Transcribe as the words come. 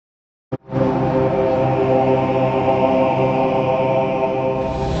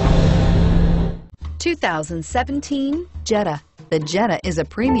2017 Jetta. The Jetta is a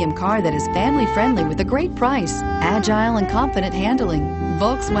premium car that is family-friendly with a great price, agile and confident handling.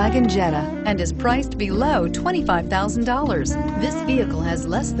 Volkswagen Jetta, and is priced below $25,000. This vehicle has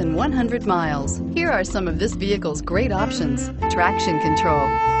less than 100 miles. Here are some of this vehicle's great options: traction control,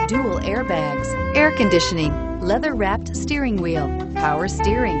 dual airbags, air conditioning, leather-wrapped steering wheel, power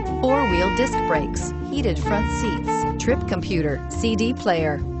steering, four-wheel disc brakes, heated front seats, trip computer, CD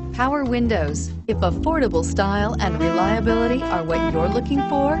player, power windows. If affordable style and reliability are what you're looking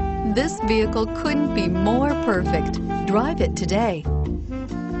for, this vehicle couldn't be more perfect. Drive it today.